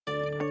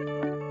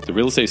The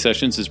Real Estate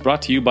Sessions is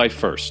brought to you by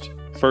First.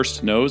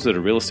 First knows that a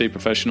real estate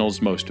professional's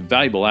most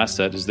valuable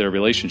asset is their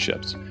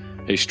relationships.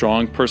 A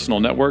strong personal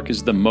network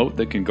is the moat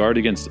that can guard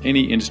against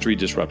any industry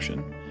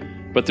disruption.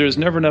 But there's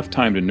never enough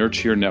time to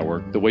nurture your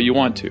network the way you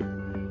want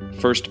to.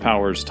 First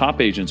powers top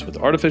agents with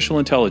artificial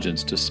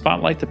intelligence to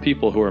spotlight the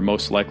people who are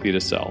most likely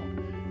to sell.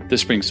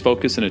 This brings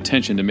focus and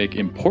attention to make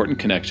important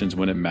connections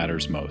when it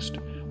matters most.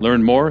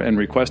 Learn more and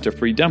request a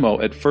free demo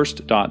at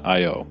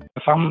first.io.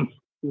 If I'm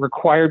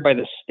required by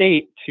the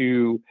state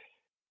to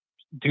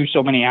do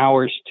so many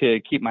hours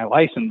to keep my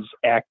license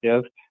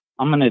active,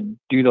 I'm going to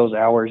do those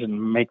hours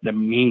and make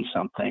them mean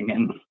something.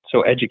 And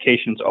so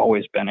education's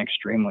always been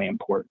extremely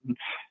important.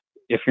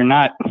 If you're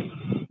not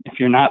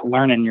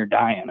learning, you're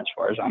dying as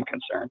far as I'm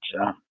concerned.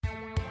 So.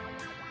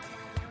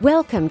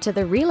 Welcome to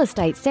the Real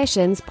Estate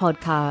Sessions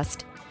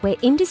podcast, where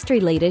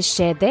industry leaders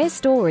share their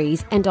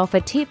stories and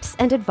offer tips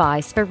and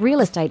advice for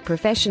real estate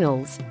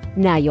professionals.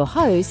 Now your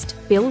host,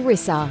 Bill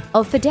Risser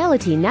of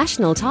Fidelity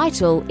National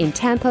Title in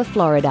Tampa,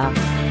 Florida.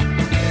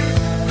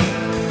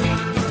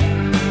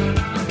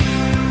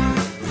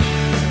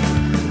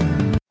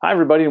 Hi,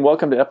 everybody, and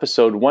welcome to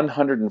episode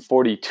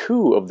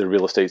 142 of the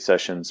Real Estate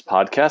Sessions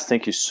podcast.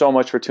 Thank you so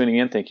much for tuning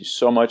in. Thank you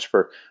so much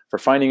for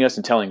finding us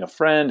and telling a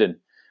friend. And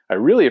I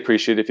really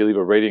appreciate it if you leave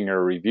a rating or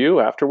a review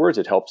afterwards.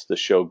 It helps the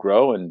show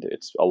grow, and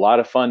it's a lot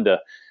of fun to,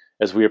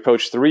 as we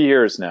approach 3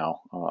 years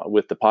now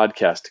with the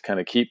podcast, to kind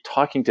of keep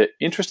talking to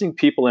interesting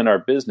people in our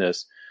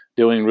business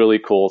doing really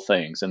cool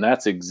things. And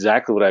that's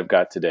exactly what I've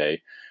got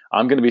today.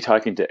 I'm going to be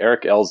talking to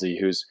Erik Elsea,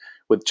 who's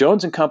with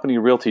Jones & Company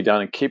Realty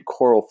down in Cape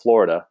Coral,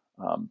 Florida.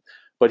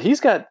 But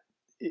he's got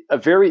a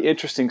very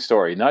interesting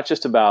story, not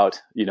just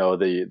about,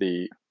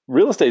 the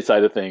real estate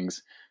side of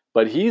things,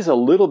 but he's a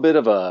little bit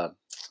of a,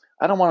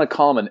 I don't want to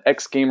call him an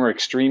ex-gamer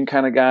extreme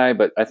kind of guy,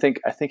 but I think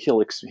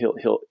he'll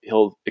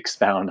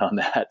expound on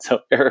that.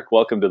 So Erik,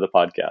 welcome to the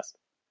podcast.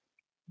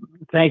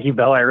 Thank you,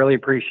 Bill. I really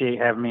appreciate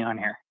having me on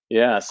here.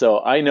 Yeah.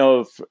 So I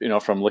know,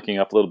 from looking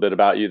up a little bit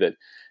about you that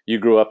you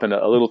grew up in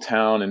a little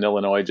town in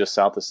Illinois, just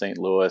south of St.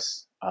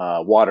 Louis,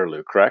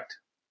 Waterloo, correct?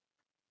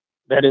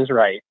 That is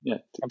right. Yeah.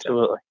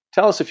 Absolutely.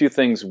 Tell us a few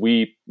things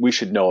we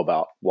should know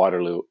about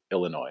Waterloo,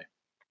 Illinois.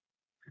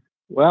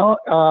 Well,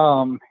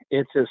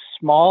 it's a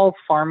small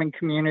farming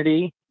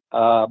community,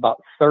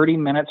 about 30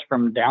 minutes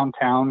from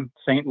downtown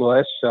St.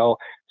 Louis. So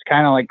it's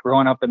kind of like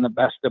growing up in the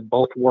best of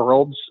both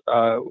worlds,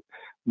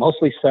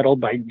 mostly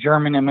settled by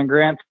German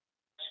immigrants.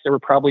 There were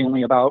probably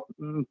only about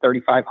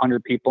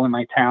 3,500 people in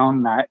my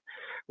town.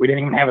 We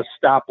didn't even have a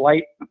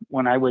stoplight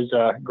when I was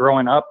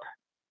growing up.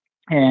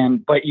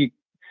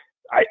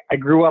 I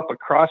grew up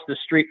across the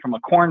street from a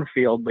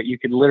cornfield, but you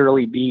could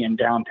literally be in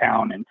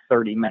downtown in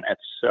 30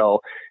 minutes.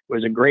 So it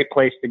was a great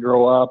place to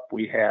grow up.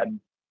 We had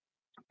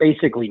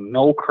basically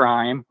no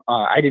crime.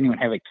 I didn't even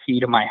have a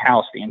key to my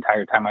house the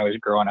entire time I was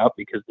growing up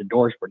because the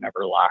doors were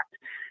never locked.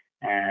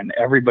 And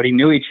everybody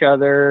knew each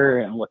other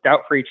and looked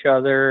out for each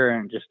other,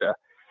 and just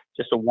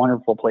a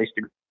wonderful place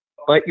to grow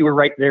up. But you were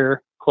right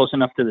there, close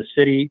enough to the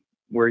city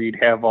where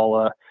you'd have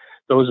all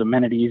those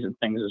amenities and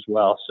things as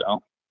well.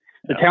 So.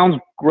 The town's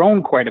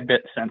grown quite a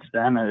bit since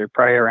then. They're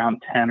probably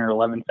around 10 or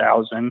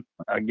 11,000.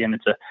 Again,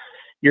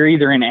 you're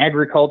either in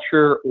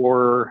agriculture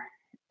or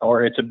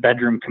it's a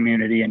bedroom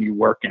community, and you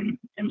work in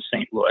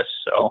St. Louis.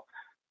 So,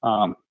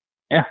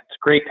 it's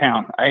a great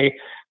town. I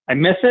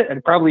miss it.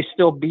 I'd probably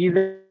still be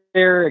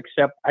there,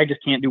 except I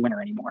just can't do winter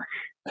anymore.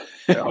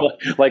 So.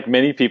 Like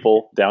many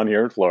people down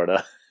here in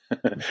Florida.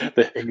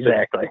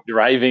 Exactly.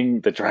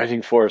 The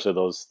driving force of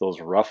those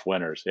rough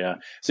winters. Yeah.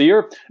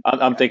 So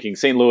I'm thinking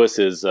St. Louis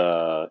is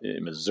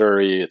in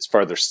Missouri. It's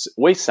farther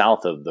way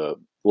south of the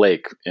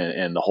lake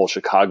and the whole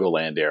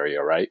Chicagoland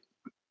area, right?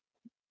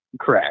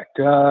 Correct.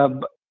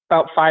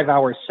 About 5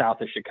 hours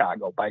south of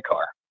Chicago by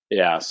car.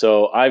 Yeah.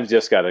 So I've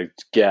just got to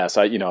guess.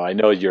 I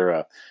know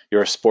you're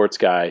a sports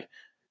guy.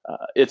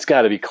 It's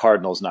got to be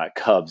Cardinals, not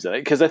Cubs,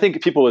 because I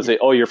think people would say,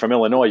 "Oh, you're from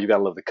Illinois, you got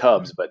to love the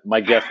Cubs." But my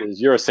guess is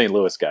you're a St.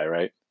 Louis guy,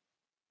 right?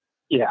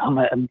 Yeah,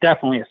 I'm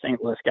definitely a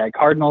St. Louis guy.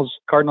 Cardinals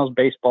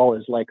baseball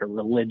is like a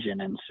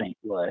religion in St.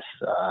 Louis.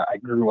 I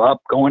grew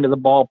up going to the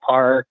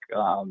ballpark.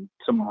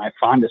 Some of my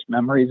fondest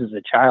memories as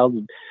a child,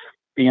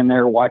 being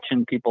there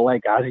watching people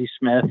like Ozzie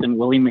Smith and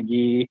Willie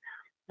McGee.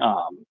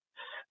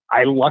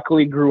 I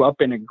luckily grew up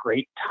in a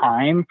great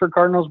time for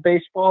Cardinals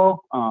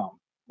baseball.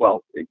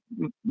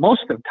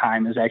 Most of the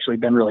time has actually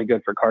been really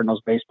good for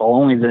Cardinals baseball.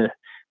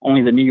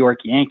 Only the New York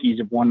Yankees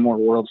have won more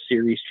World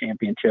Series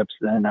championships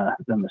than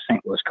the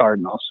St. Louis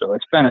Cardinals. So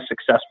it's been a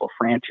successful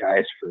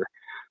franchise for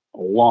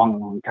a long,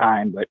 long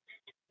time. But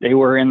they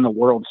were in the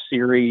World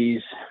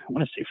Series, I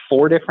want to say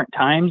 4 different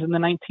times in the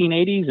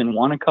 1980s and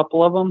won a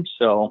couple of them.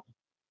 So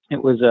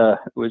it was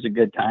a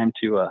good time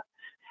to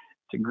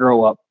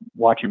grow up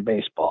watching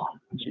baseball,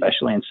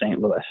 especially in St.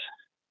 Louis.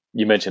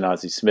 You mentioned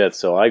Ozzie Smith.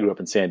 So I grew up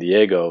in San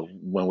Diego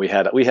when we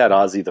had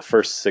Ozzie the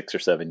first 6 or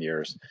 7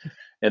 years.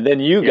 And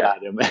then you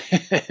got him,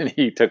 and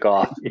he took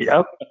off.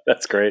 Yep,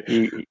 that's great.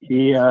 He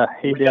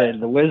did,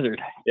 the wizard.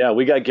 Yeah,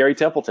 we got Gary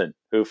Templeton,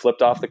 who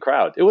flipped off the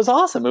crowd. It was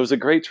awesome. It was a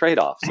great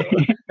trade-off. So.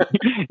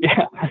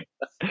 Yeah,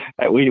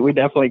 we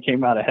definitely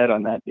came out ahead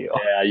on that deal.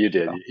 Yeah, you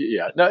did. So.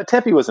 Yeah. No,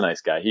 Tempe was a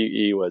nice guy.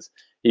 He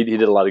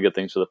did a lot of good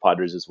things for the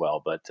Padres as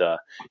well. But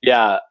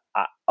yeah,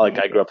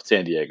 I grew up in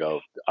San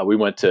Diego. We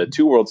went to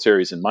 2 World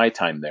Series in my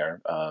time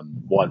there.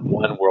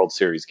 One World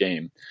Series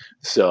game.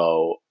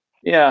 So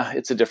yeah,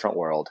 it's a different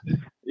world.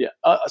 Yeah.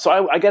 So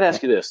I got to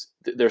ask you this.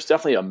 There's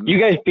definitely You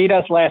guys beat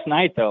us last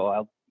night,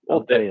 though.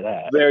 I'll tell you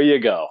that. There you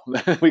go.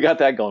 We got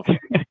that going.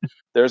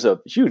 There's a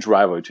huge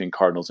rivalry between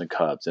Cardinals and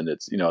Cubs, and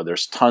it's,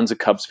 there's tons of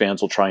Cubs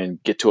fans will try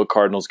and get to a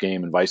Cardinals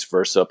game and vice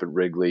versa up at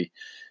Wrigley.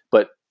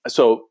 But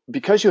so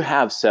because you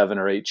have 7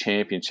 or 8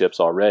 championships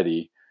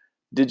already,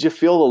 did you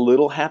feel a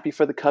little happy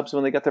for the Cubs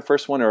when they got their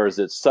first one, or is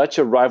it such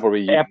a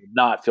rivalry you did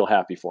not feel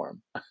happy for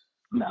them?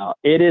 No,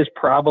 it is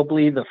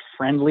probably the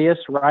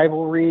friendliest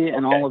rivalry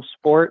in all of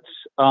sports.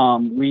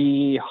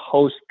 We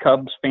host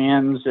Cubs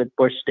fans at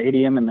Busch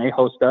Stadium, and they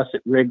host us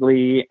at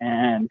Wrigley,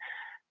 and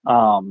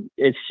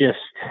it's just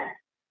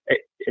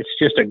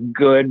a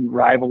good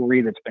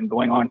rivalry that's been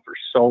going on for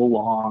so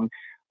long.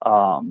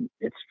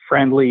 It's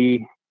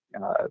friendly.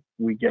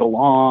 We get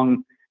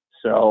along.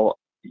 So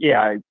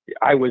yeah,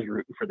 I was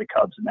rooting for the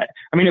Cubs in that.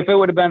 I mean, if it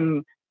would have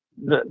been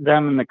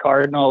them and the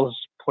Cardinals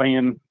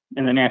playing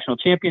in the National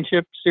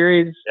Championship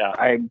Series,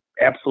 I'd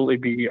absolutely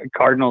be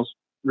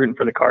rooting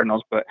for the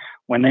Cardinals. But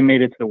when they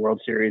made it to the World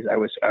Series, I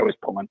was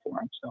pulling for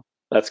them. So.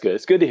 That's good.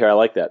 It's good to hear. I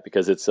like that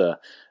because it's there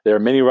are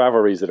many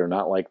rivalries that are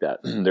not like that.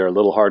 They're a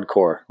little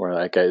hardcore.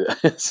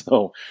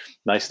 So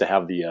nice to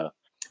have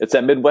it's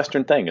that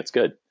Midwestern thing. It's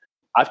good.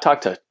 I've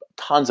talked to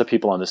tons of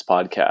people on this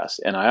podcast,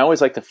 and I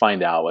always like to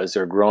find out as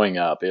they're growing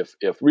up if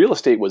real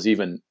estate was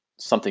even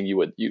something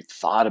you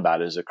thought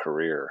about as a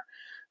career.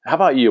 How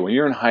about you? When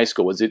you were in high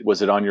school, was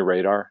it on your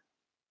radar?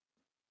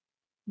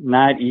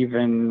 Not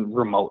even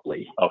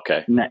remotely.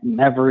 Okay.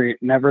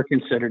 Never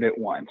considered it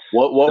once.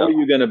 What were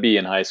you going to be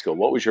in high school?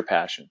 What was your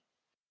passion?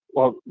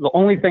 Well, the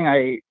only thing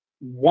I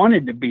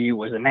wanted to be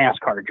was a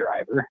NASCAR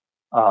driver.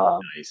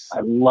 Nice.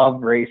 I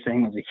loved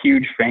racing, was a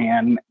huge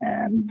fan,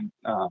 and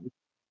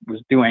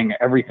was doing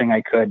everything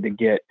I could to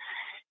get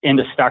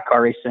into stock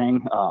car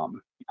racing.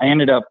 I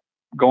ended up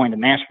going to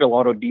Nashville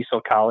Auto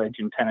Diesel College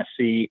in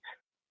Tennessee,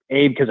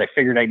 because I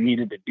figured I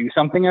needed to do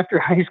something after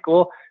high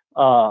school,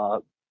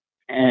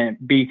 and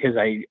B, because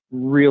I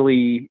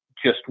really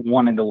just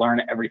wanted to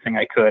learn everything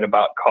I could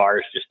about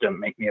cars just to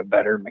make me a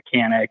better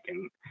mechanic.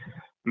 And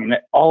I mean,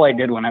 all I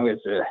did when I was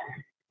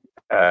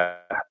a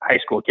high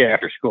school kid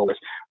after school was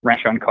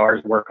wrench on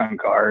cars, work on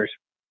cars.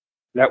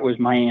 That was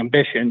my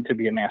ambition, to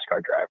be a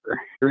NASCAR driver.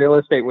 Real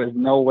estate was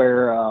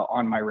nowhere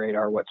on my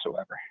radar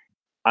whatsoever.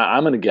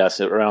 I'm going to guess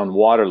that around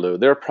Waterloo,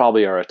 there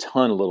probably are a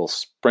ton of little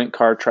sprint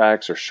car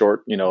tracks or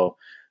short,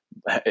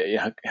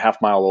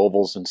 half-mile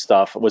ovals and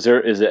stuff.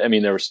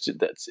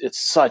 It's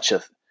such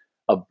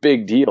a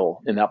big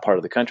deal in that part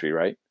of the country,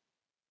 right?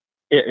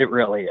 It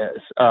really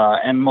is.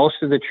 And most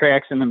of the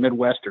tracks in the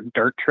Midwest are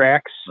dirt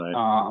tracks.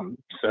 Right.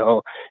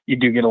 So you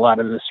do get a lot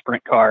of the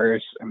sprint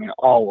cars,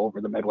 all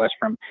over the Midwest,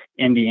 from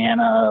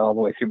Indiana all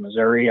the way through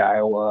Missouri,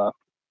 Iowa,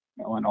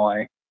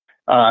 Illinois.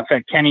 In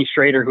fact, Kenny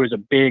Schrader, who was a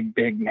big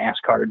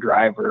NASCAR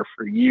driver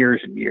for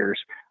years and years,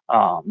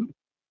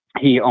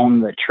 he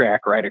owned the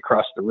track right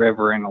across the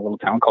river in a little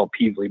town called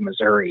Peevely,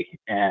 Missouri.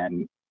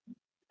 And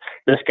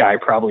this guy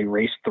probably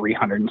raced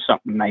 300 and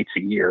something nights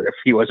a year. If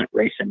he wasn't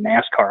racing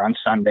NASCAR on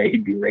Sunday,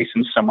 he'd be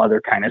racing some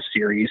other kind of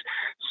series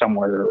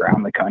somewhere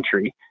around the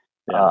country.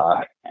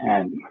 Yeah.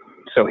 And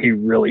so he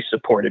really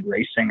supported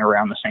racing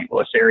around the St.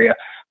 Louis area.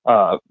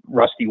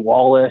 Rusty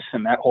Wallace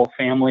and that whole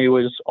family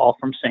was all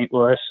from St.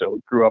 Louis, so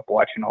grew up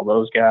watching all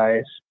those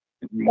guys.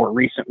 More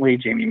recently,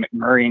 Jamie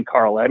McMurray and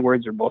Carl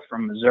Edwards are both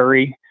from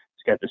Missouri.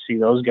 Got to see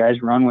those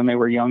guys run when they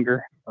were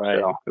younger. Right.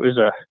 So it was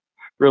a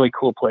really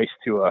cool place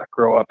to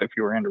grow up if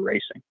you were into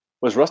racing.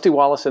 Was Rusty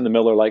Wallace in the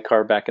Miller Lite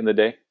car back in the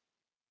day?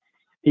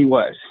 He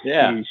was.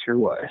 Yeah. He sure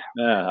was.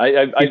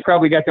 Yeah. He's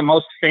probably got the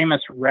most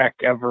famous wreck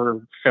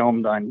ever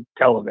filmed on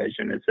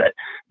television. It's that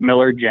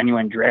Miller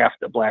Genuine Draft,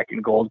 the black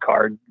and gold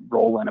car,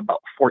 rolling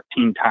about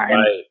 14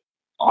 times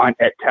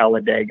at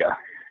Talladega.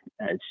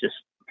 And it's just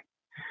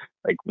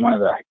like one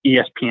of the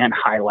ESPN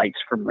highlights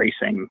from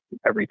racing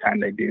every time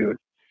they do.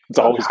 It's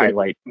always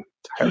highlight.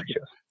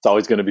 It's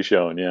always going to be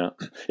shown. Yeah.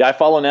 I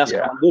follow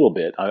NASCAR a little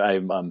bit.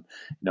 I'm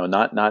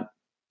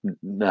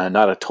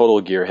not a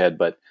total gearhead,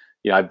 but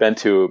I've been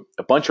to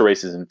a bunch of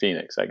races in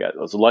Phoenix. I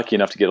was lucky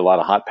enough to get a lot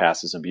of hot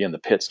passes and be in the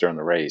pits during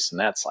the race, and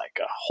that's like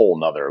a whole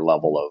nother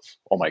level of,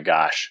 oh my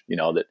gosh,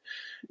 that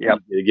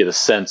you get a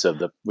sense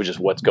of just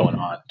what's going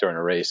on during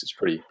a race. It's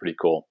pretty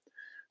cool.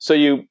 So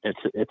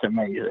it's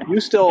amazing.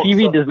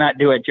 TV does not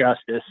do it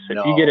justice. No.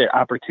 If you get an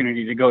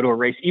opportunity to go to a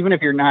race, even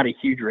if you're not a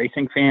huge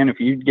racing fan, if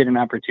you get an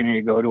opportunity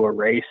to go to a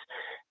race,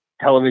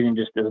 television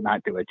just does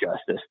not do it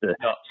justice. The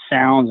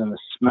sounds and the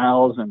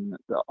smells and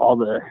all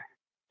the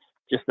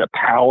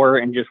power,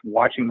 and just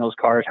watching those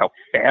cars, how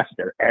fast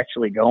they're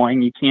actually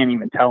going. You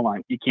can't tell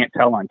on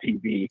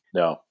TV.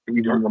 No.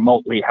 Even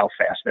remotely how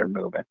fast they're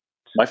moving.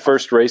 My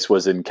first race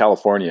was in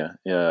California,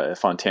 at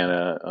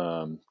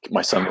Fontana.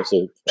 My son was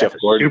a Jeff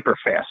Gordon. Super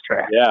fast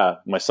track. Yeah,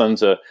 my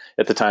son's at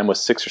the time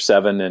was 6 or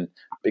 7, and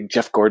big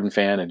Jeff Gordon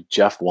fan. And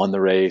Jeff won the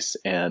race,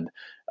 and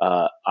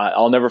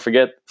I'll never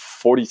forget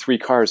 43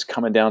 cars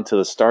coming down to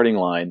the starting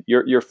line.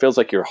 Your feels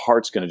like your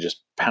heart's going to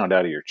just pound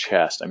out of your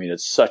chest. I mean,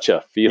 it's such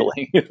a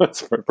feeling.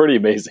 It's pretty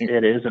amazing.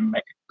 It is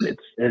amazing.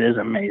 It is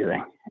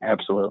amazing.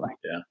 Absolutely.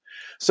 Yeah.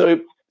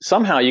 So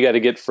somehow you got to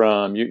get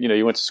from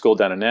you went to school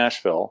down in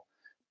Nashville,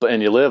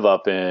 and you live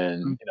up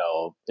in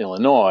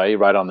Illinois,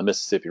 right on the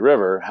Mississippi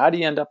River. How do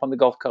you end up on the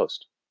Gulf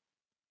Coast?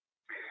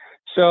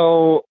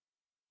 So,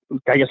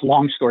 I guess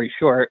long story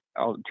short,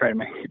 I'll try to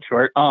make it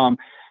short.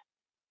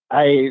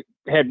 I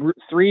had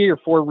 3 or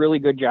 4 really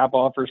good job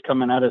offers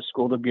coming out of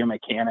school to be a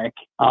mechanic.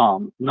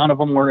 None of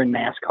them were in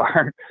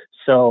NASCAR.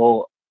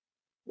 So,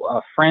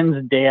 a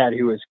friend's dad,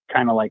 who was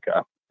kind of like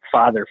a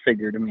father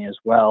figure to me as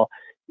well,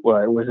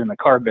 was in the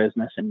car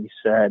business, and he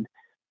said,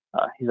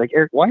 he's like,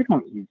 Eric, why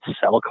don't you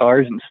sell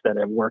cars instead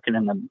of working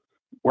on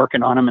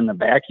them in the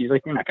back? He's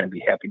like, you're not going to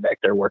be happy back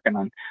there working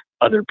on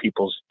other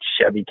people's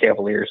Chevy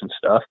Cavaliers and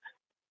stuff.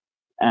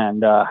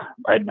 And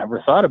I'd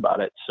never thought about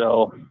it.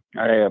 So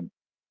I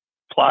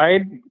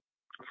applied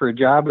for a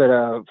job at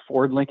a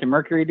Ford Lincoln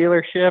Mercury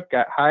dealership,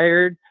 got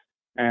hired,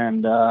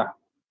 and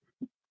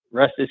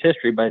rest is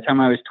history. By the time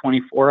I was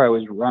 24, I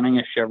was running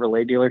a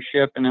Chevrolet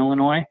dealership in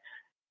Illinois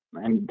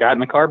and got in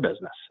the car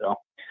business. So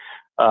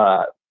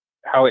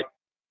how it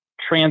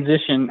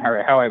transitioned,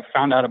 or how I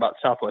found out about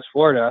Southwest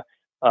Florida,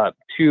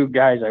 2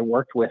 guys I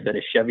worked with at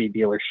a Chevy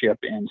dealership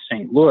in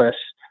St. Louis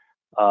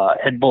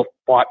had both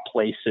bought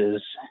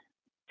places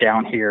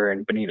down here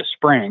in Bonita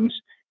Springs,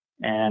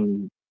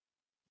 and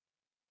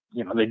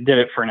they did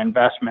it for an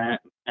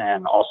investment,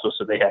 and also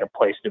so they had a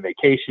place to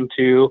vacation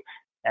to.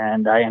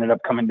 And I ended up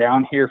coming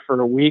down here for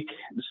a week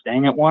and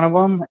staying at one of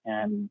them,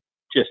 and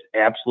just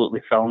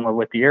absolutely fell in love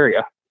with the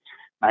area.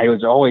 I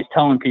was always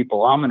telling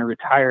people I'm going to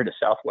retire to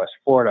Southwest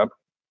Florida.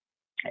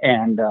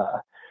 And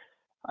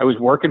I was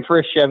working for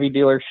a Chevy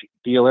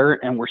dealer,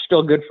 and we're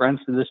still good friends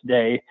to this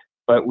day,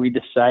 but we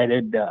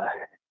decided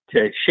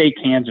to shake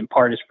hands and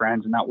part as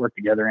friends and not work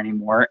together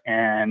anymore.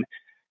 And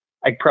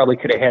I probably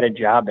could have had a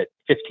job at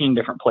 15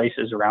 different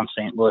places around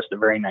St. Louis the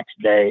very next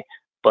day.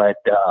 But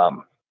I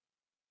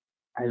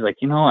was like,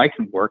 I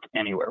can work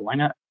anywhere. Why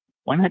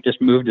not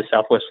just move to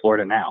Southwest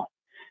Florida now?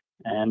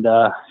 And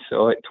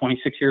so at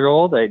 26 years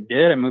old, I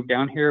moved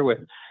down here with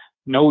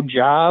no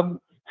job,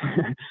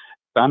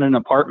 found an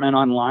apartment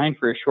online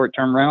for a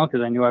short-term rental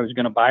because I knew I was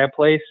going to buy a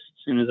place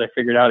as soon as I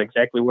figured out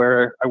exactly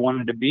where I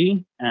wanted to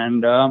be.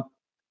 And the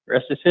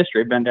rest is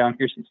history. I've been down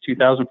here since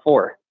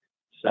 2004.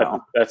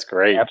 So that's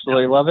great.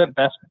 Absolutely love it.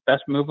 Best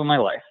move of my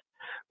life.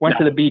 Went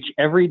to the beach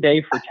every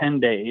day for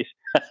 10 days.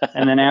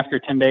 And then after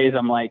 10 days,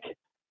 I'm like,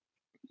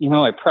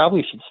 I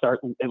probably should start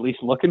at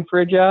least looking for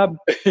a job.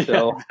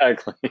 So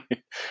exactly.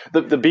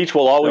 The beach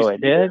will always be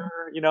there,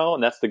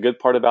 and that's the good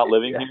part about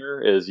living here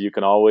is you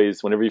can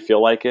always, whenever you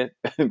feel like it,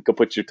 go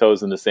put your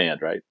toes in the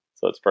sand, right?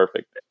 So it's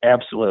perfect.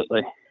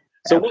 Absolutely.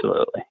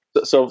 Absolutely.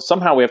 So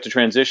somehow we have to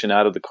transition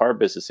out of the car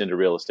business into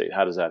real estate.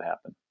 How does that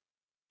happen?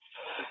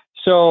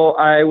 So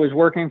I was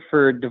working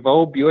for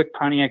DeVoe Buick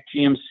Pontiac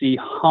GMC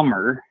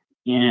Hummer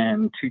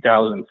in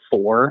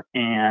 2004,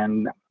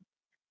 and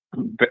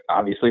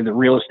obviously the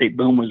real estate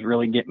boom was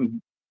really getting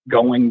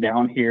going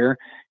down here,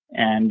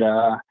 and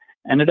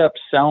ended up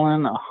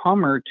selling a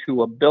Hummer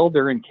to a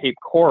builder in Cape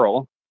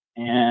Coral,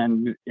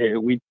 and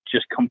we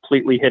just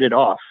completely hit it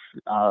off.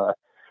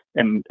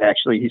 And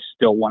actually, he's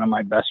still one of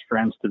my best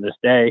friends to this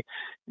day.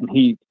 And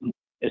he,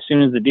 as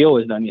soon as the deal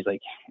was done, he's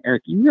like,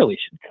 Eric, you really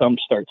should come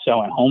start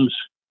selling homes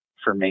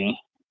for me.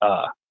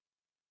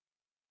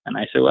 And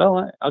I said,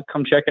 well, I'll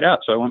come check it out.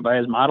 So I went by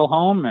his model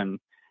home and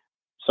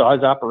saw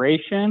his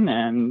operation,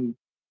 and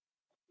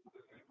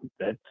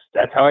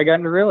that's how I got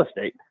into real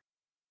estate.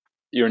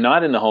 You're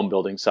not in the home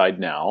building side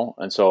now.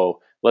 And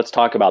so let's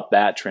talk about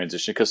that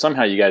transition, because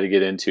somehow you got to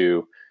get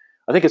into,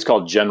 I think it's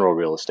called general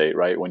real estate,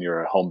 right? When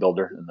you're a home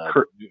builder.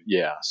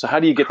 Yeah. So how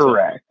do you get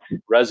to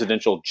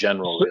residential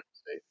general real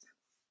estate?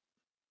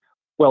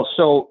 Well,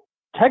 so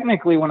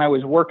technically when I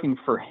was working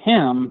for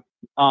him,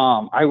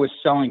 I was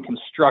selling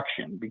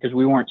construction because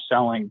we weren't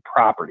selling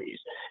properties.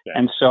 Okay.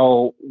 And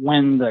so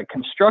when the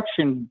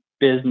construction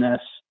business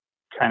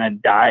kind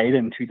of died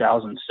in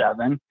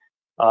 2007,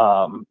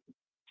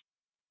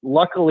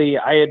 luckily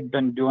I had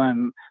been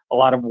doing a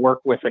lot of work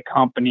with a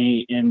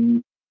company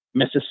in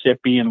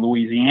Mississippi and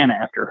Louisiana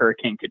after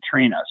Hurricane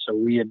Katrina. So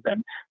we had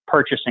been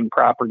purchasing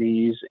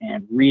properties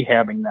and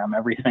rehabbing them,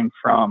 everything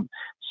from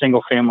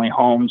single family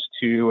homes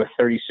to a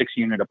 36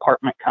 unit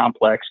apartment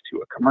complex to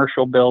a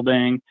commercial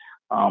building.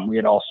 We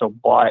had also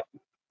bought,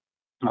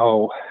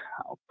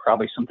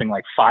 probably something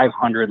like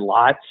 500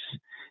 lots,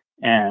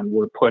 and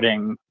we're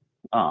putting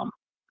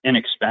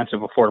inexpensive,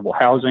 affordable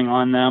housing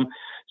on them.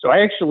 So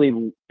I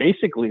actually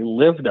basically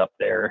lived up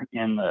there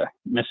in the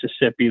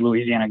Mississippi,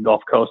 Louisiana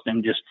Gulf Coast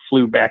and just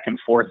flew back and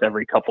forth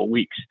every couple of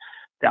weeks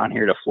down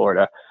here to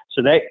Florida.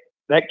 So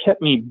that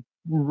kept me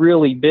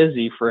really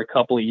busy for a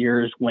couple of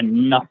years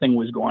when nothing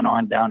was going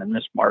on down in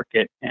this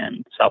market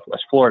in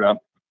Southwest Florida.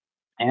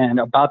 And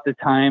about the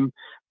time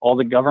all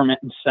the government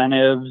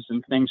incentives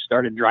and things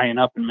started drying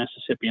up in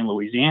Mississippi and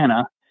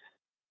Louisiana,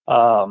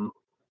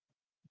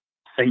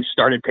 things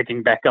started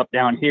picking back up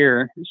down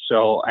here.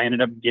 So I ended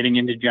up getting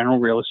into general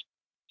real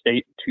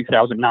estate in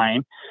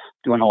 2009,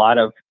 doing a lot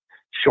of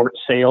short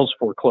sales,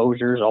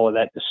 foreclosures, all of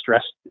that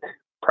distressed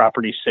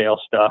property sale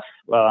stuff.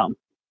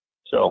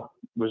 So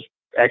was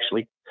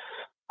actually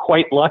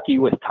quite lucky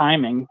with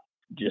timing.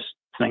 Just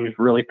things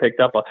really picked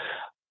up. A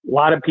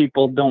lot of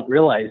people don't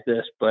realize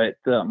this, but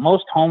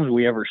most homes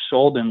we ever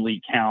sold in Lee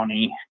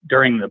County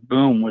during the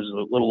boom was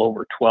a little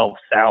over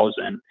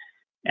 12,000.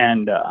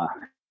 And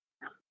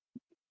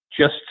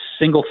just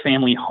single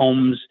family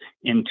homes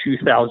in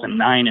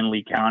 2009 in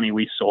Lee County,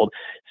 we sold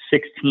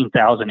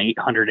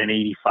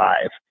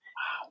 16,885.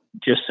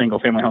 Just single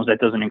family homes. That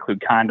doesn't include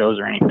condos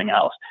or anything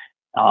else.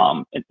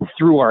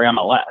 Through our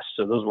MLS.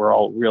 So those were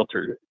all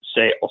realtor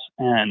sales.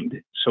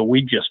 And so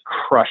we just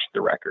crushed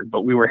the record,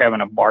 but we were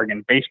having a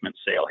bargain basement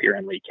sale here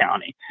in Lee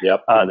County.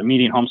 Yep. The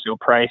median home sale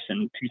price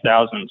in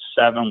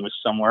 2007 was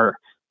somewhere,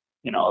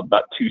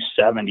 about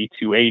 270,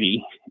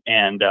 280.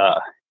 And,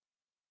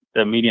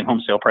 the median home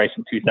sale price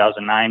in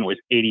 2009 was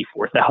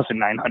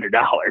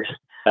 $84,900.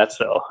 Sounds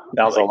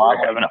a lot like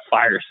having a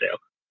fire sale.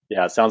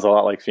 Yeah, it sounds a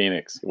lot like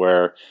Phoenix,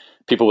 where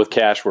people with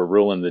cash were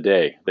ruling the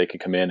day. They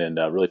could come in and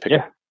really pick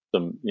up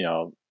some,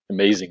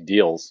 amazing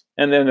deals,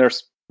 and then they're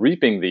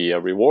reaping the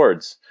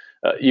rewards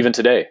even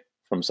today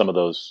from some of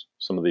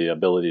the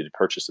ability to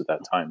purchase at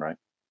that time, right?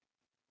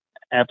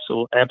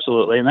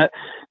 Absolutely, and that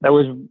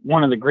was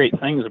one of the great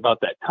things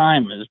about that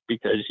time is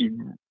because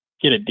you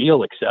get a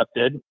deal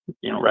accepted,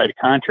 write a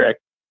contract,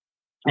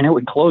 and it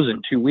would close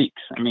in 2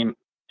 weeks. I mean,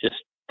 just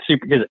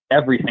super, because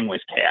everything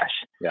was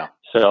cash. Yeah.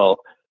 So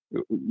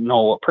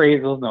no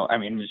appraisals,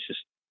 it's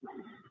just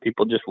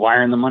people just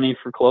wiring the money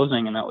for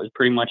closing, and that was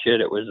pretty much it.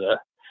 It was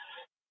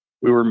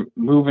we were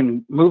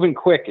moving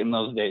quick in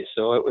those days,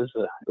 so it was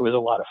a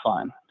lot of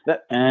fun.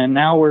 And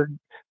now we're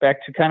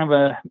back to kind of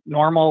a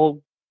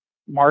normal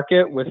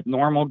market with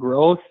normal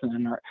growth,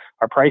 and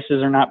our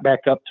prices are not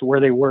back up to where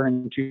they were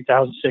in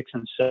 2006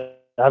 and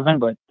 2007,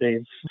 but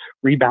they've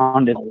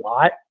rebounded a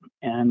lot,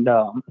 and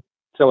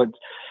so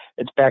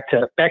it's back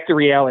to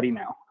reality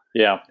now.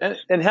 Yeah,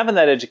 and having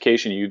that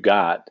education you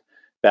got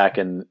back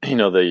in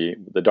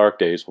the dark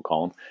days, we'll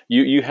call them,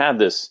 you had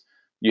this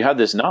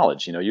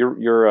knowledge.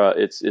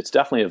 It's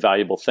definitely a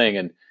valuable thing,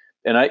 and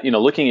I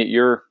looking at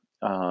your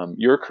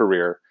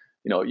career.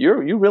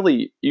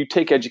 You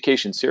take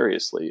education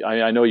seriously.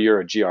 I know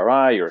you're a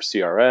GRI, you're a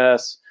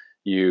CRS,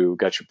 you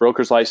got your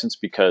broker's license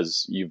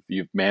because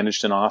you've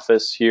managed an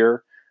office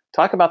here.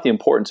 Talk about the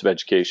importance of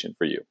education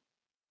for you.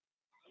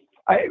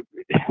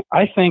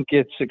 I think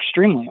it's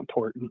extremely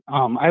important.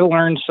 I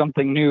learn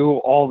something new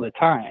all the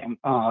time.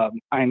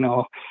 I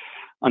know,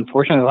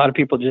 unfortunately, a lot of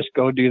people just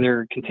go do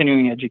their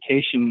continuing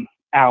education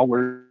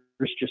hours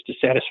just to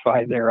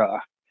satisfy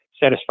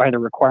the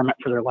requirement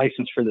for their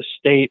license for the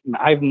state. And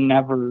I've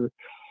never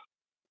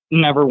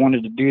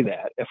wanted to do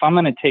that. If I'm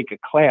going to take a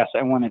class,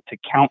 I want it to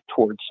count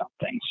towards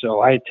something.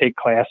 So I take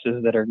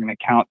classes that are going to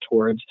count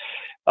towards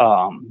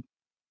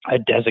a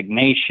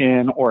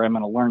designation, or I'm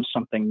going to learn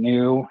something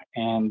new.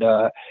 And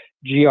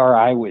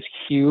GRI was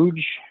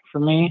huge for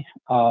me.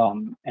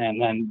 And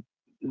then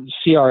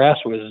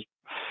CRS was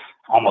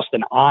almost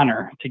an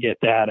honor to get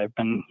that. I've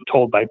been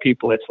told by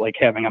people it's like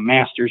having a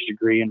master's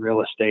degree in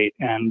real estate.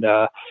 And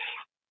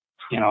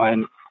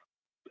and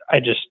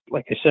I just,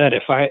 like I said,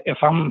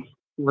 if I'm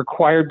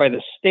required by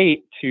the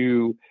state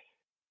to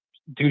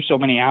do so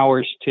many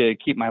hours to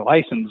keep my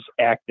license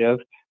active,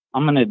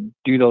 I'm going to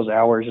do those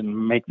hours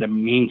and make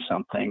them mean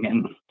something.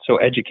 And so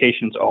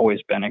education's always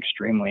been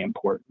extremely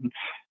important.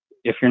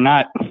 If you're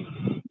not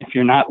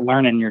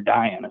learning, you're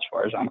dying, as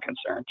far as I'm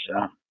concerned.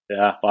 So.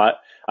 Yeah. Well,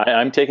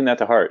 I'm taking that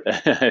to heart.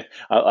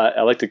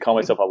 I like to call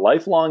myself a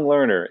lifelong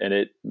learner, and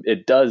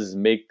it does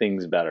make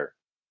things better.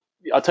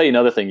 I'll tell you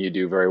another thing you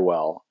do very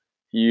well.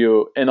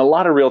 And a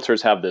lot of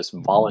realtors have this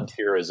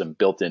volunteerism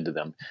built into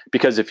them,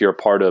 because if you're a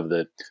part of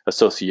the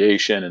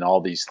association and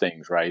all these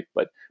things, right?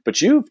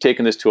 But you've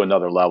taken this to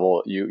another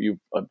level. You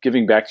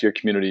giving back to your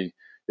community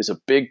is a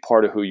big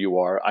part of who you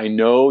are. I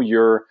know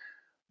you're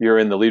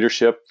in the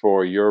leadership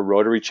for your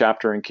Rotary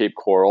chapter in Cape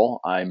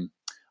Coral.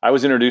 I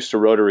was introduced to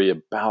Rotary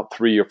about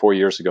 3 or 4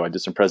 years ago. I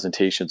did some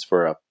presentations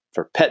for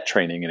PET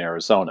training in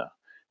Arizona,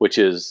 which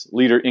is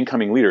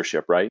incoming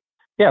leadership, right?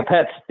 Yeah,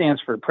 PET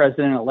stands for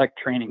President-Elect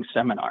Training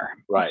Seminar.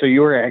 Right. So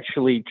you are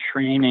actually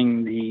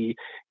training the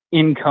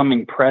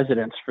incoming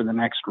presidents for the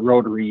next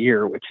Rotary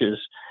year, which is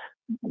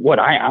what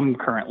I'm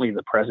currently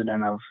the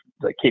president of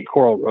the Cape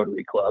Coral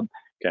Rotary Club.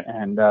 Okay.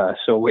 And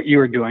so what you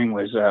were doing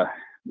was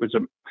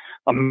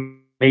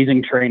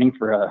amazing training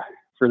for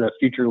the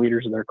future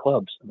leaders of their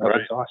clubs. That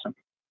was awesome.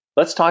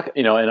 Let's talk,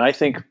 and I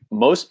think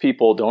most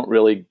people don't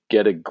really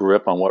get a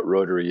grip on what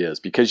Rotary is,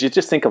 because you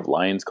just think of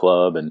Lions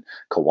Club and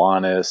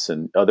Kiwanis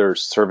and other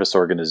service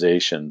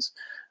organizations.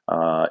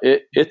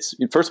 It's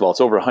first of all,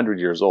 it's over 100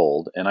 years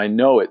old, and I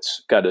know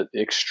it's got an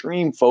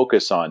extreme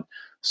focus on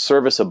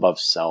service above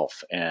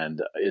self,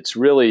 and it's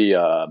really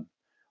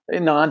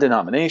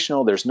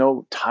non-denominational. There's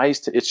no ties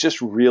to. It's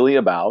just really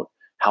about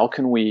how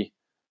can we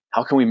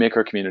make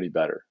our community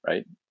better,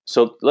 right?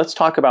 So let's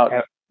talk about.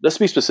 Let's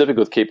be specific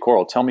with Cape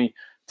Coral. Tell me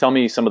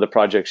some of the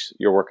projects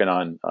you're working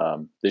on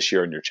this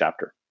year in your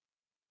chapter.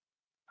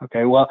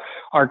 Okay, well,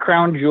 our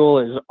crown jewel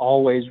is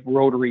always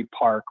Rotary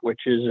Park,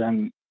 which is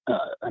an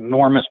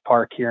enormous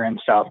park here in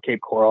South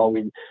Cape Coral.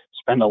 We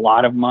spend a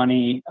lot of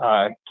money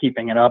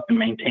keeping it up and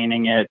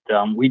maintaining it.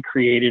 We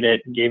created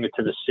it, gave it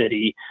to the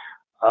city.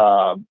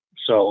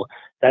 So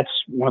that's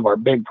one of our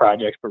big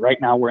projects. But right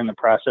now we're in the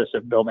process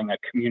of building a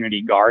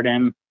community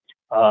garden.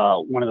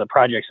 One of the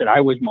projects that I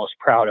was most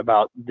proud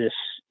about this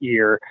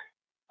year,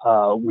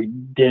 we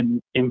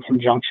did in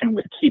conjunction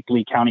with Keep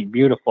Lee County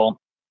Beautiful.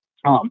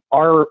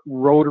 Our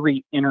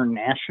Rotary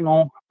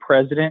International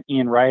president,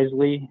 Ian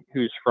Risley,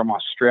 who's from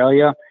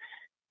Australia,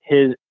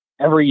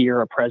 every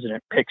year a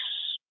president picks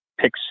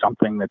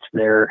something that's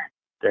their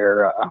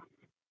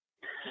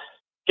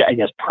I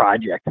guess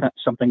project,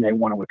 something they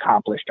want to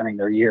accomplish during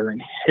their year.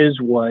 And his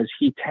was,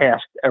 he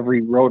tasked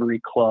every Rotary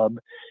club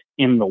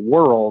in the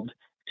world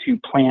to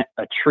plant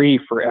a tree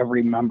for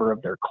every member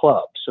of their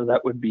club. So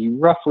that would be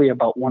roughly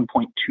about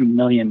 1.2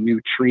 million new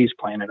trees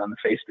planted on the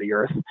face of the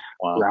earth.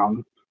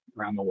 Wow.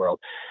 around the world.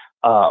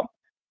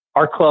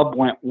 Our club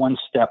went one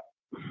step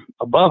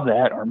above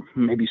that, or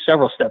maybe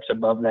several steps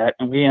above that,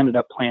 and we ended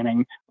up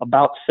planting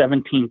about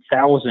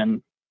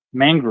 17,000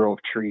 mangrove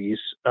trees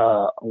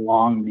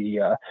along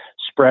the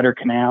Spreader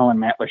Canal and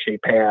Matlacha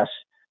Pass.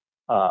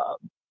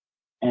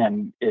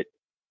 And it's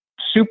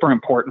super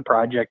important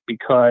project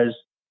because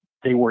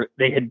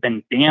they had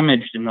been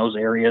damaged in those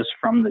areas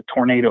from the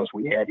tornadoes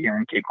we had here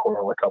in Cape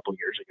Coral a couple of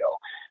years ago.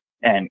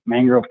 And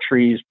mangrove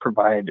trees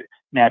provide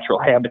natural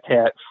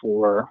habitat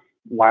for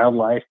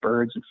wildlife,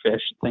 birds and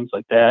fish, and things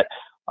like that.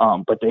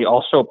 But they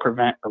also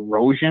prevent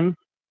erosion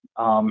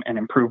and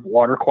improve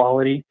water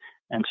quality.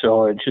 And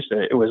so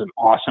it was an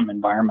awesome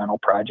environmental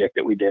project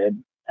that we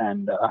did.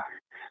 And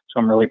so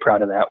I'm really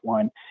proud of that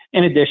one.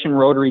 In addition,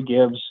 Rotary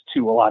gives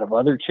to a lot of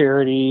other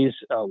charities.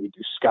 We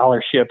do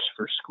scholarships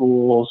for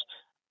schools.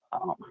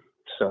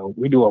 So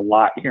we do a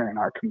lot here in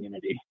our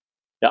community.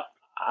 Yeah,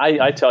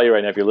 I tell you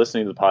right now, if you're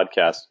listening to the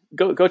podcast,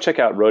 go check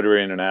out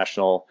Rotary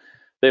International.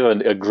 They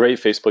have a great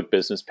Facebook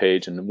business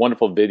page and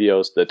wonderful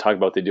videos that talk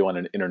about what they do on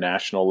an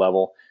international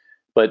level.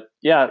 But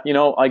yeah,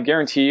 I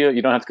guarantee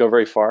you don't have to go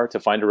very far to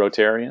find a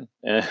Rotarian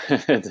and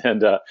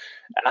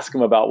ask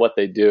them about what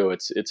they do.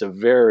 It's a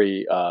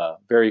very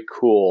very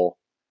cool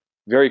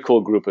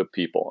group of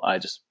people. I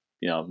just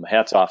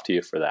hats off to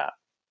you for that.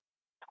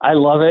 I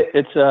love it.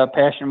 It's a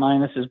passion of mine.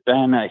 This has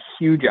been a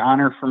huge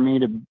honor for me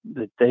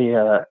that they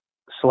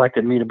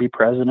selected me to be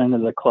president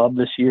of the club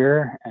this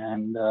year,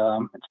 and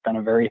it's been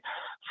a very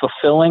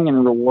fulfilling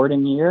and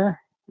rewarding year.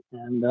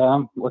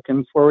 And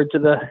looking forward to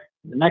the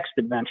next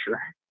adventure.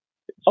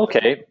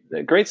 Okay,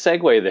 great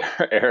segue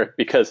there, Eric.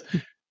 Because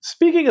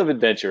speaking of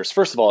adventures,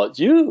 first of all,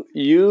 you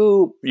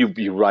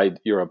ride.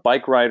 You're a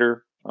bike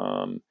rider.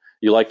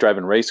 You like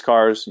driving race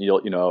cars.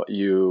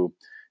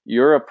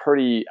 You're a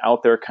pretty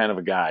out there kind of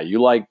a guy. You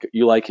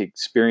like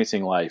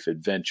experiencing life,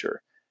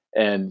 adventure,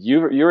 and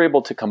you're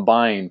able to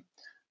combine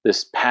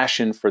this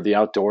passion for the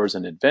outdoors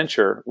and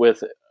adventure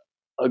with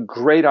a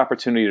great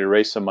opportunity to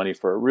raise some money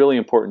for a really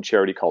important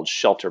charity called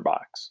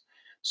Shelterbox.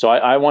 So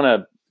I want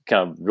to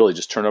kind of really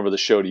just turn over the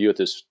show to you at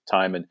this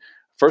time. And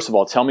first of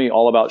all, tell me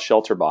all about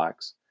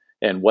Shelterbox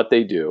and what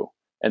they do.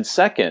 And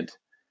second,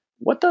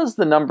 what does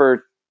the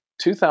number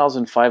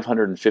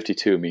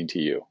 2,552 mean to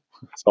you?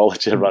 So I'll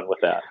let you run with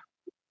that.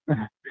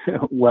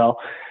 Well,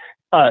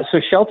 so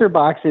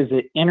Shelterbox is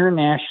an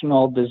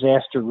international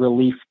disaster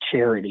relief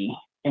charity,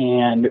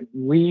 and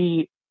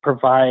we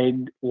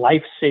provide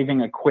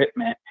life-saving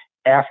equipment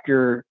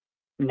after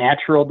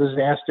natural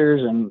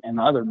disasters and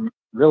other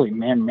really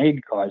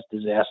man-made caused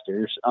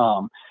disasters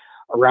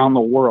around the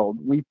world.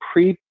 We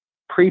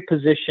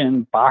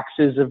pre-position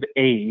boxes of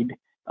aid,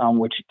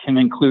 which can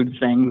include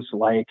things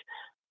like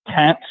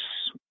tents,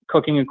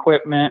 cooking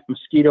equipment,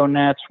 mosquito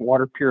nets,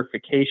 water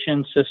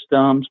purification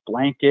systems,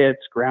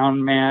 blankets,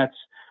 ground mats,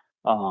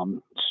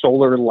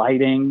 solar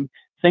lighting,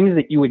 things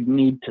that you would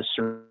need to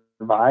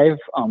survive.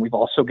 We've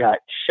also got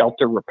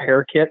shelter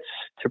repair kits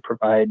to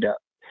provide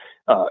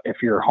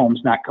if your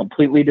home's not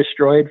completely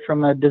destroyed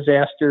from a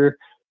disaster,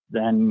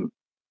 then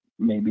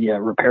maybe a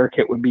repair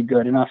kit would be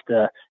good enough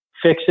to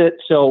fix it.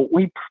 So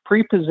we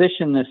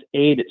pre-position this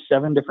aid at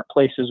 7 different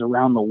places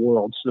around the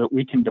world so that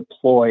we can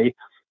deploy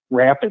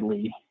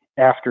rapidly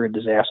after a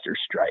disaster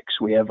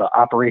strikes. We have an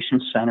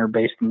operations center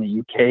based in the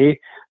UK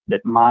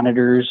that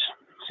monitors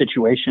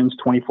situations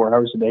 24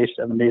 hours a day,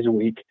 7 days a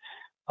week.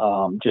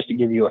 Just to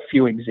give you a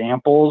few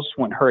examples,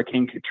 when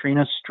Hurricane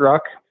Katrina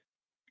struck,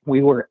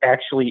 we were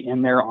actually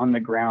in there on the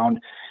ground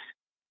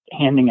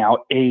handing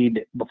out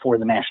aid before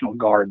the National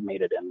Guard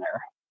made it in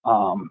there.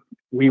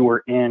 We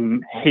were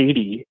in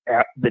Haiti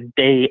the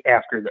day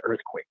after the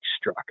earthquake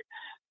struck.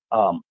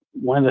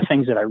 one of the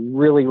things that I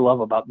really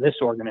love about this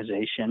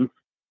organization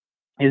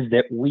is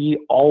that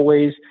we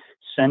always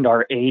send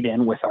our aid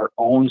in with our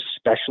own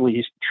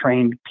specially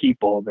trained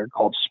people. They're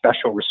called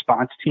special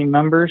response team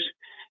members.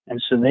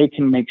 And so they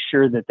can make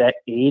sure that that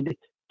aid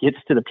gets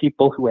to the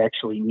people who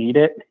actually need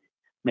it,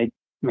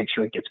 make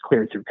sure it gets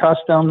cleared through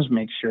customs,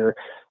 make sure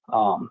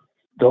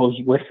those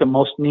with the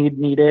most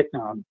need it.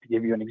 To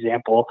give you an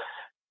example,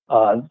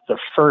 the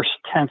first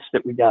tents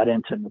that we got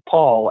into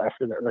Nepal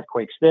after the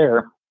earthquakes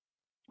there,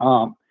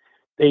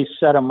 they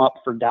set them up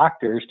for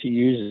doctors to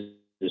use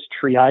as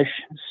triage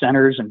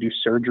centers and do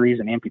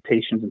surgeries and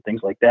amputations and things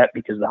like that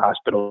because the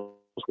hospitals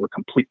were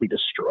completely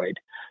destroyed.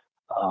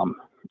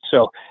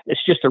 So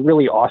it's just a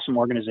really awesome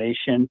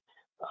organization.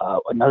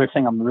 Another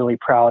thing I'm really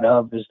proud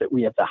of is that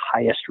we have the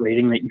highest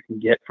rating that you can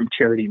get from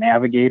Charity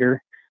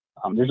Navigator.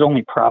 There's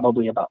only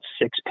probably about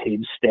 6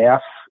 paid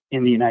staff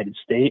in the United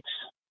States.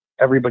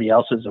 Everybody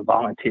else is a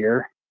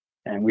volunteer,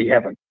 and we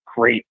have a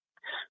great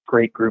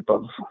group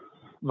of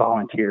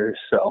volunteers.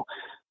 So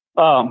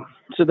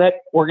that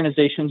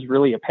organization's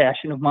really a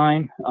passion of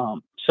mine.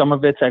 Some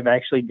of it's I've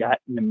actually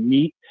gotten to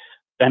meet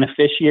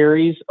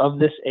beneficiaries of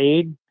this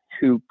aid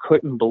who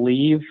couldn't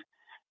believe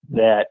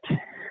that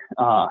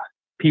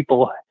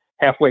people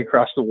halfway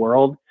across the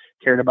world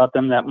cared about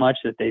them that much,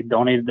 that they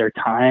donated their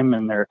time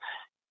and their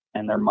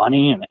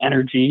money and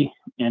energy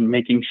in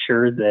making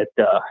sure that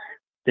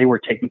they were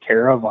taken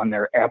care of on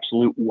their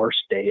absolute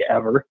worst day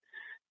ever.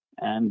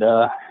 And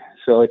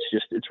so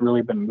it's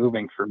really been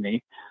moving for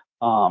me.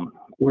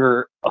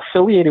 We're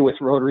affiliated with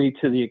Rotary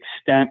to the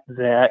extent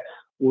that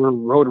we're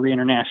Rotary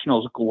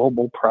International's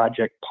global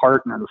project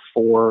partner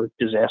for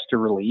disaster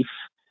relief.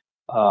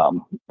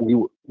 We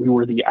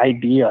were the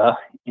idea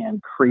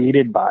and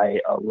created by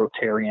a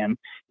Rotarian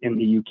in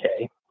the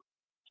UK.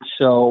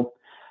 So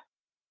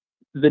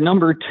the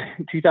number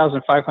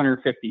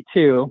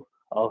 2,552,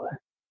 I'll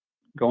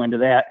go into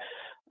that.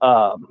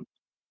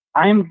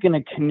 I'm going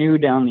to canoe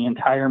down the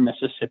entire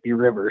Mississippi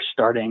River,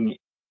 starting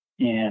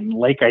in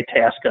Lake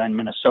Itasca in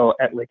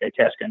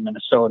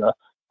Minnesota,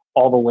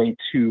 all the way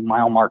to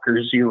mile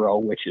marker 0,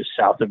 which is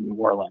south of New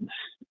Orleans.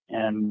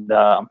 And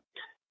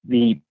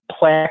the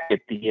plaque at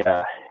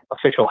the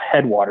official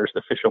headwaters, the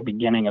official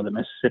beginning of the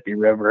Mississippi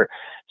River,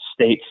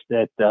 states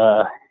that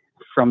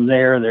from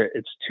there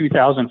it's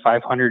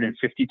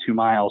 2,552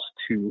 miles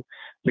to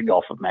the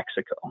Gulf of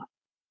Mexico.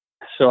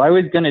 So I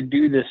was going to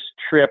do this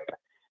trip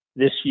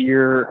this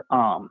year,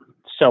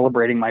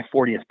 celebrating my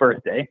 40th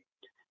birthday.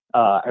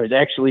 I was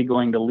actually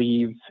going to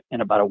leave in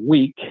about a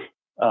week.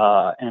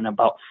 And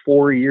about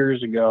 4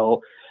 years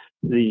ago,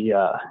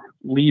 the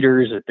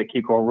leaders at the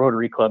Cape Coral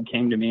Rotary Club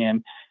came to me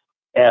and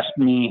asked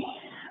me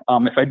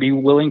if I'd be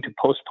willing to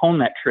postpone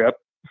that trip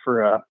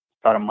for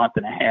about a month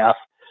and a half,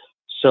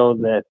 so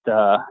that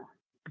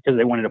because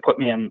they wanted to put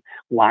me in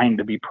line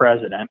to be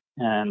president.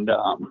 And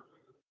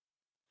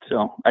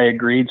so I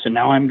agreed. So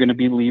now I'm going to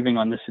be leaving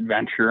on this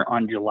adventure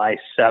on July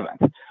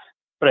 7th.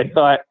 But I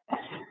thought,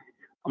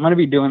 I'm going to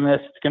be doing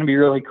this. It's going to be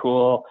really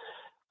cool.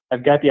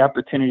 I've got the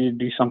opportunity to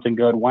do something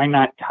good. Why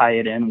not tie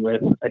it in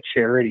with a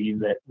charity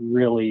that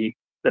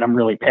I'm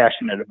really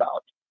passionate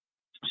about?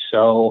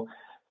 So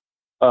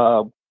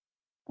I'm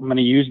going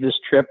to use this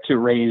trip to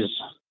raise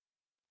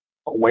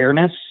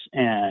awareness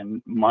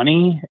and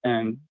money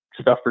and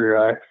stuff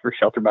for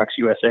Shelterbox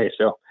USA.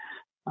 So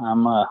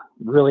I'm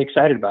really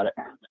excited about it.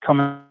 It's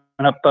coming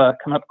up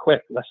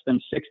quick, less than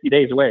 60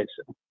 days away.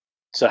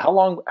 So how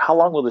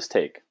long will this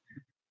take?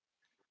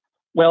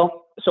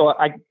 Well, so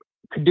I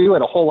could do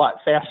it a whole lot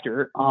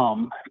faster,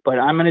 but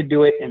I'm going to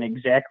do it in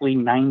exactly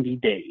 90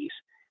 days.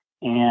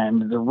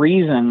 And the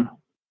reason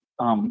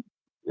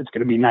it's going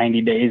to be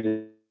 90 days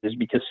is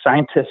because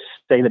scientists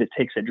say that it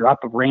takes a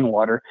drop of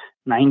rainwater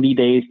 90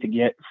 days to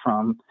get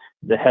from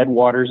the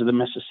headwaters of the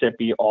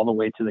Mississippi all the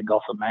way to the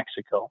Gulf of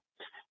Mexico.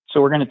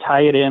 So we're going to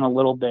tie it in a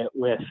little bit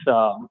with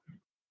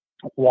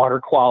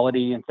water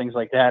quality and things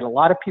like that. A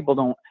lot of people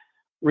don't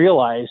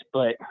realize,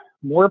 but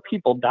more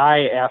people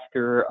die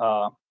after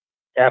a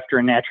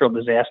natural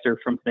disaster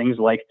from things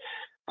like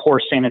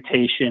poor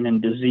sanitation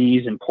and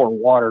disease and poor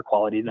water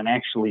quality than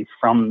actually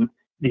from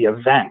the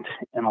event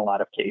in a lot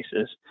of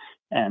cases.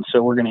 And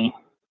so we're going to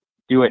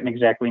do it in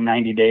exactly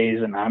 90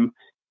 days, and I'm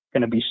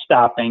going to be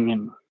stopping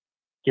and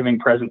giving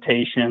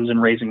presentations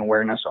and raising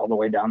awareness all the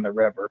way down the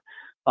river.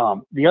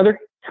 The other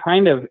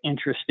kind of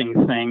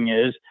interesting thing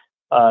is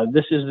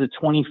this is the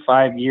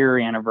 25-year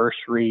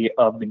anniversary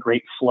of the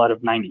Great Flood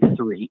of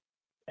 '93,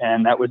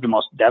 and that was the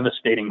most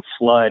devastating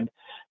flood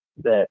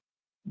that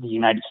the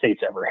United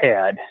States ever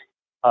had.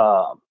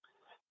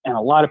 And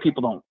a lot of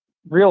people don't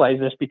realize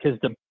this because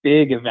the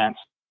big events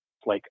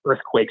like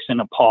earthquakes in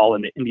Nepal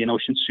and the Indian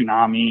Ocean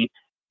tsunami,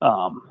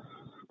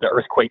 the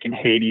earthquake in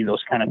Haiti,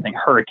 those kind of things,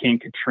 Hurricane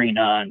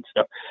Katrina and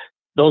stuff,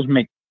 those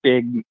make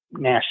big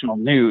national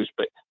news.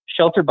 But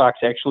Shelterbox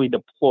actually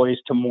deploys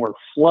to more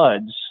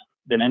floods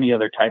than any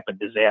other type of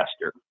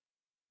disaster.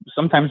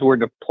 Sometimes we're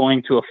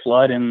deploying to a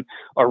flood in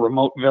a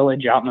remote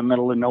village out in the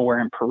middle of nowhere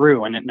in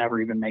Peru, and it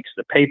never even makes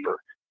the paper,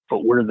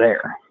 but we're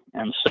there.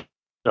 And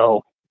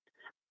so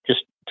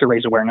just to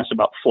raise awareness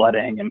about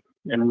flooding and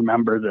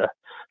remember the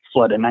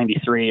flood in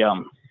 '93.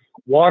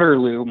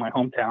 Waterloo, my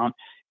hometown,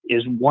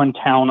 is one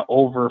town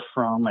over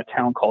from a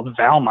town called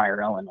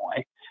Valmeyer,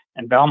 Illinois.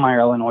 And Valmeyer,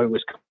 Illinois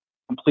was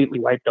completely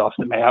wiped off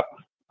the map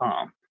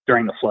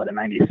during the flood in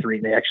 '93.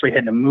 They actually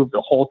had to move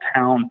the whole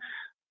town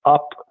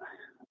up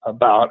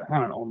about, I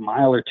don't know, a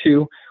mile or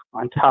two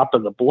on top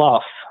of the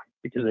bluff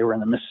because they were in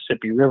the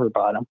Mississippi River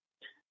bottom.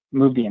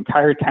 Moved the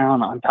entire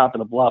town on top of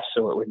the bluff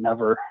so it would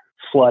never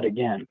flood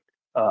again.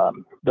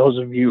 Those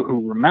of you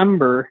who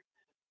remember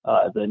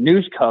the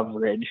news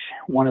coverage,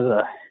 one of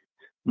the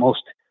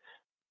most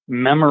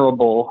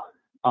memorable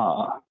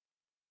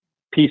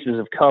pieces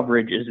of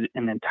coverage is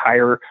an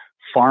entire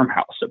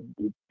farmhouse, a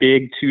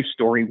big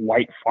 2-story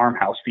white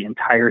farmhouse, the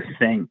entire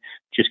thing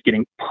just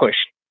getting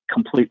pushed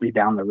completely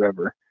down the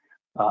river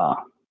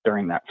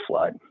during that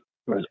flood.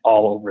 It was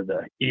all over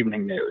the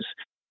evening news.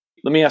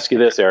 Let me ask you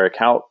this, Eric.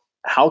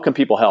 How can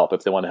people help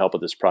if they want to help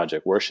with this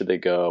project? Where should they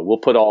go? We'll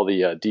put all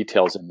the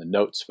details in the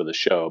notes for the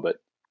show,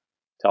 but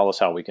tell us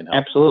how we can help.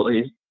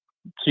 Absolutely.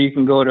 So you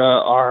can go to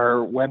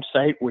our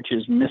website, which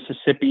is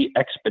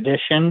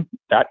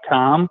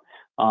MississippiExpedition.com.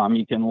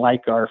 You can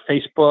like our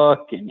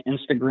Facebook and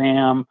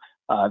Instagram.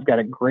 I've got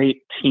a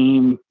great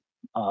team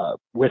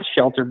with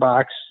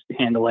Shelterbox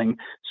handling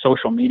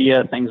social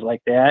media, things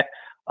like that.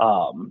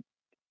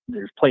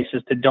 There's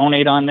places to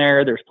donate on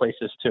there. There's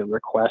places to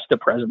request a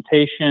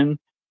presentation.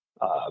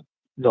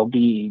 There'll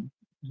be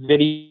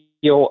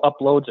video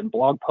uploads and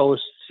blog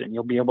posts, and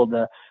you'll be able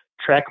to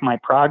track my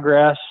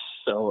progress.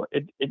 So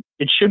it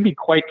should be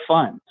quite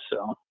fun.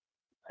 So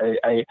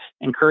I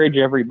encourage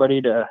everybody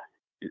to,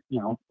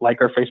 like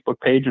our Facebook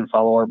page and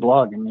follow our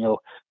blog, and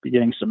you'll be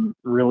getting some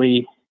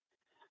really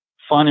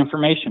fun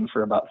information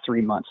for about 3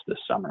 months this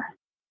summer.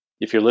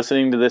 If you're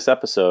listening to this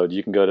episode,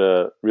 you can go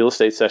to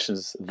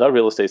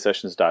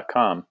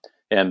therealestatesessions.com,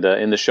 and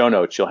in the show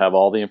notes, you'll have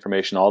all the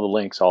information, all the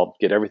links. I'll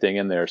get everything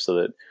in there so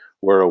that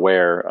we're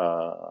aware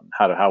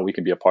how we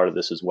can be a part of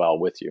this as well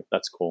with you.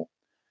 That's cool.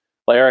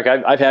 Well, Eric,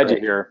 I've had you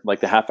here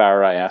like the half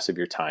hour I asked of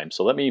your time.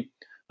 So let me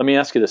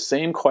ask you the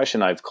same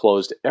question I've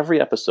closed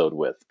every episode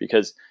with,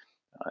 because,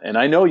 and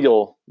I know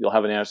you'll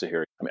have an answer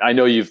here. I mean, I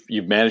know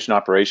you've managed an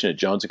operation at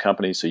Jones &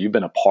 Company, so you've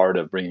been a part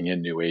of bringing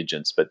in new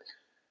agents. But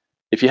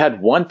if you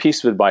had one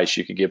piece of advice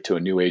you could give to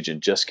a new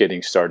agent just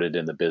getting started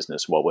in the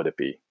business, what would it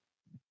be?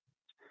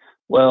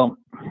 Well,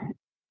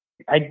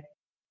 I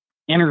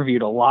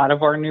interviewed a lot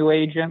of our new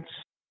agents,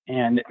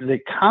 and the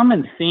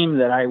common theme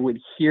that I would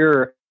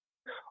hear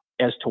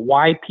as to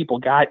why people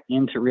got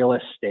into real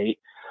estate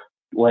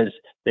was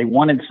they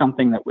wanted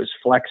something that was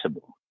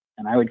flexible.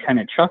 And I would kind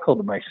of chuckle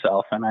to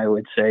myself and I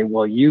would say,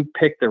 well, you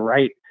picked the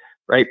right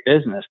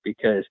business,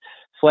 because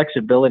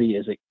flexibility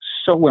is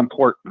so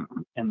important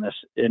in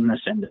this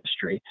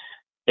industry.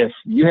 If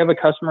you have a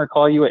customer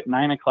call you at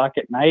 9 o'clock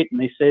at night and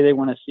they say they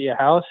want to see a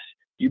house,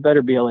 you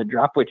better be able to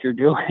drop what you're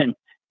doing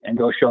and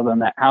go show them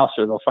that house,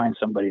 or they'll find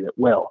somebody that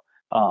will.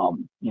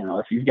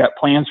 If you've got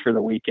plans for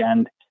the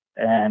weekend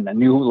and a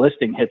new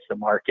listing hits the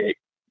market,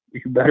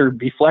 you better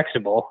be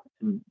flexible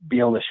and be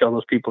able to show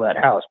those people that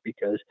house,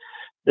 because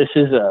this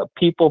is a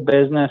people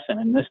business. And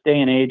in this day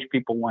and age,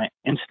 people want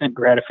instant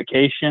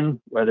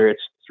gratification, whether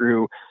it's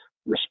through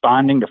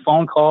responding to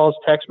phone calls,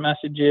 text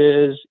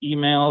messages,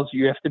 emails.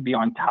 You have to be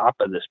on top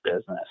of this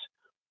business,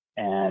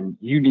 and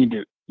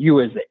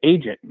you as the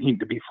agent need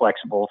to be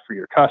flexible for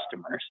your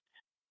customers.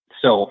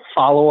 So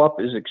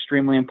follow-up is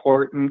extremely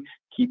important,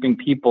 keeping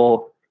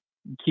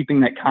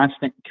that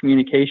constant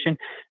communication,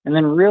 and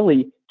then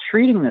really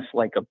treating this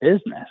like a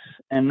business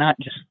and not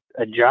just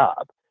a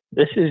job.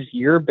 This is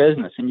your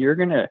business, and you're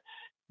going to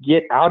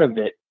get out of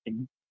it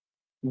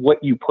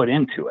what you put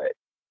into it.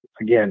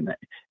 Again,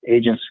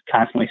 agents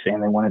constantly saying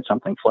they wanted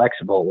something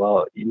flexible.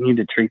 Well, you need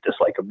to treat this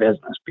like a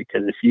business,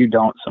 because if you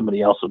don't,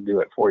 somebody else will do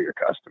it for your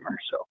customer.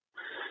 So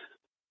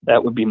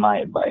that would be my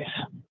advice.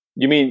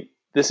 You mean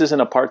this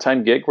isn't a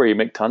part-time gig where you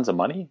make tons of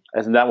money?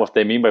 Isn't that what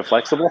they mean by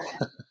flexible?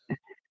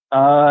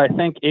 I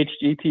think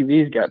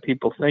HGTV's got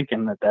people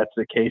thinking that that's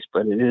the case,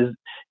 but it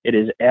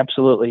is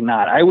absolutely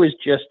not. I was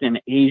just in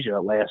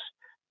Asia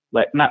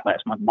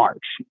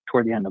March,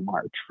 toward the end of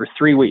March, for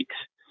 3 weeks.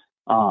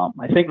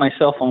 I think my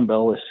cell phone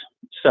bill was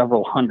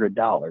several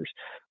 $100s,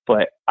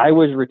 but I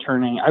was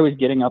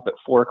getting up at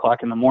 4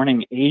 o'clock in the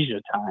morning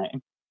Asia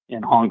time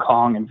in Hong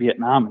Kong and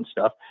Vietnam and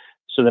stuff,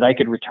 so that I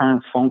could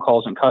return phone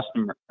calls and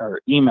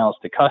emails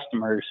to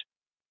customers,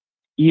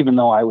 even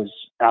though I was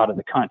out of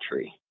the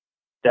country.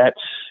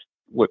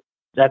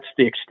 That's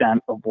the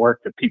extent of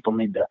work that people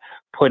need to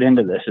put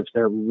into this if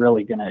they're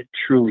really going to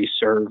truly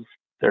serve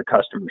their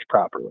customers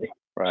properly.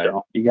 Right.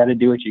 So you got to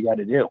do what you got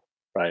to do.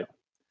 Right.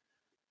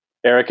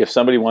 Eric, if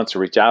somebody wants to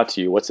reach out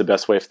to you, what's the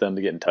best way for them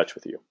to get in touch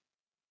with you?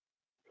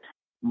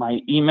 My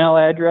email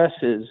address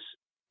is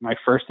my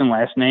first and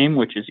last name,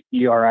 which is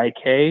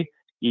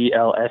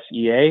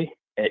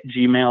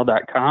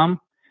erikeelsea@gmail.com.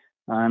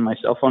 And my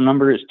cell phone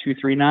number is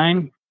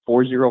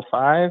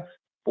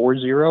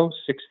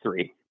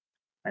 239-405-4063.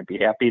 I'd be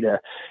happy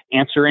to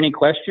answer any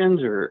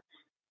questions or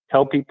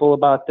tell people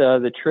about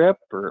the trip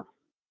or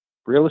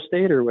real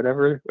estate or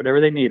whatever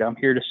they need. I'm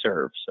here to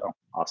serve. So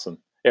Awesome.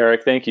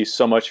 Erik, thank you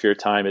so much for your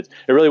time. It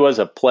really was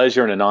a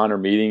pleasure and an honor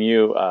meeting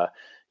you.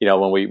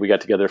 When we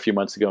got together a few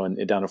months ago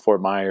down in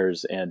Fort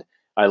Myers, and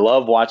I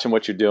love watching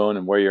what you're doing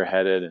and where you're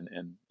headed,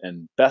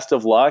 and best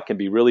of luck, and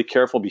be really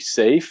careful, be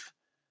safe,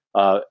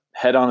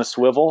 head on a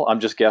swivel. I'm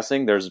just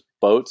guessing there's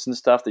boats and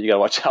stuff that you got to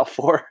watch out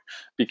for.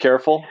 Be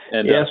careful.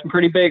 And yeah, some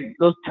pretty big,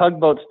 those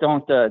tugboats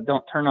don't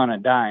turn on a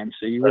dime.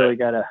 So you really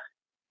got to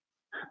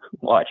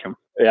watch them.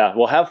 Yeah.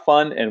 Well, have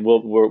fun. And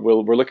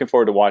we're looking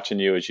forward to watching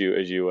you as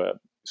you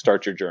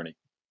start your journey.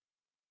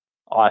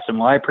 Awesome.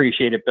 Well, I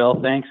appreciate it, Bill.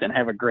 Thanks, and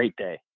have a great day.